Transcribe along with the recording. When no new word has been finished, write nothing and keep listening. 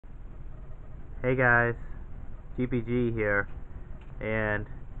Hey guys, GPG here, and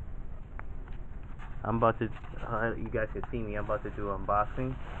I'm about to, you guys can see me, I'm about to do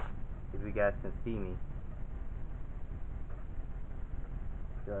unboxing, if you guys can see me,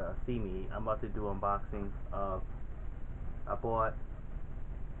 I'm about to do unboxing of, I bought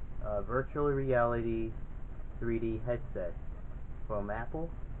a virtual reality 3D headset from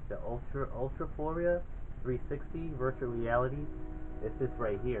Apple, the Ultraforia 360 virtual reality. It's this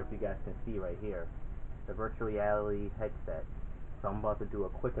right here, if you guys can see right here, the virtual reality headset. So I'm about to do a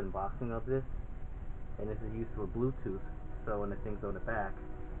quick unboxing of this, and this is used for Bluetooth. So when the thing's on the back,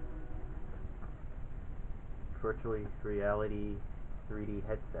 virtual reality 3D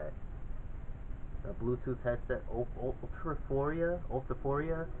headset, a Bluetooth headset, Ultraforia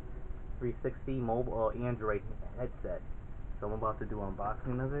 360 mobile Android headset. So I'm about to do an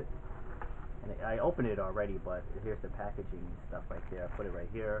unboxing of it, and I opened it already, but here's the packaging and stuff right there. I put it right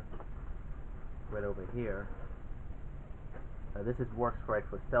here, right over here. This works right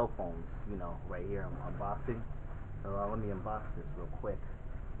for cell phones, you know, right here. I'm unboxing. So let me unbox this real quick.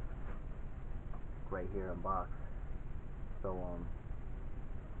 Right here, unbox. So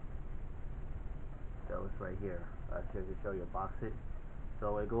it's right here. I should show you box it.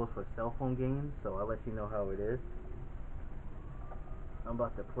 So it goes for cell phone games. So I'll let you know how it is. I'm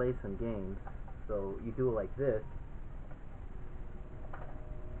about to play some games. So you do it like this,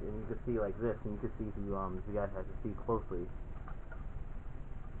 and you can see like this, and you can see if you guys have to see closely.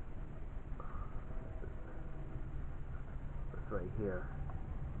 It's right here.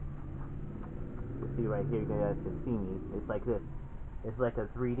 You see right here, you guys can see me. It's like this. It's like a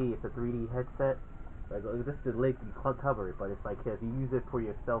 3D. It's a 3D headset. Like this is the link you cover it, but it's like this. You use it for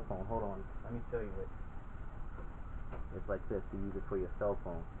your cell phone. Hold on, let me show you it. It's like this. You use it for your cell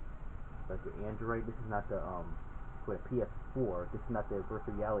phone. Like your Android. This is not the for the PS4. This is not the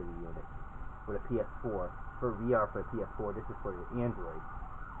virtual reality unit for the PS4. For VR for the PS4. This is for your Android.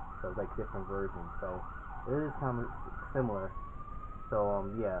 So it's like different versions. So it is kind of similar. So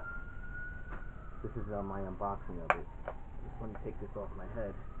yeah. This is my unboxing of it. Just let me take this off my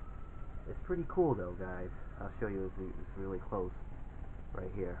head. It's pretty cool though, guys. I'll show you. It's really close.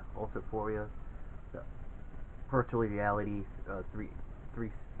 Right here. Ultraforia, the virtual reality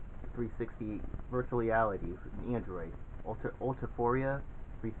 360 virtual reality Android. Ultraforia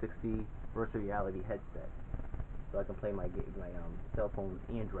 360 virtual reality headset. So I can play my cell phone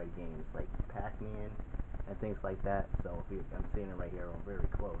Android games like Pac-Man and things like that. So I'm seeing it right here. I'm very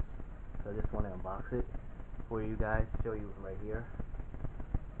close. So I just want to unbox it for you guys, show you right here.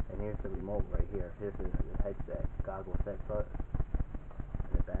 And here's the remote right here. Here's the headset, goggle set in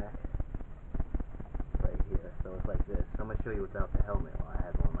the back, right here. So it's like this. So I'm gonna show you without the helmet while I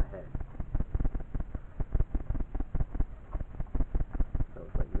have it on my head. So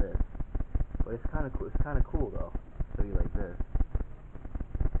it's like this. But it's kind of cool. It's kind of cool though. Show you like this.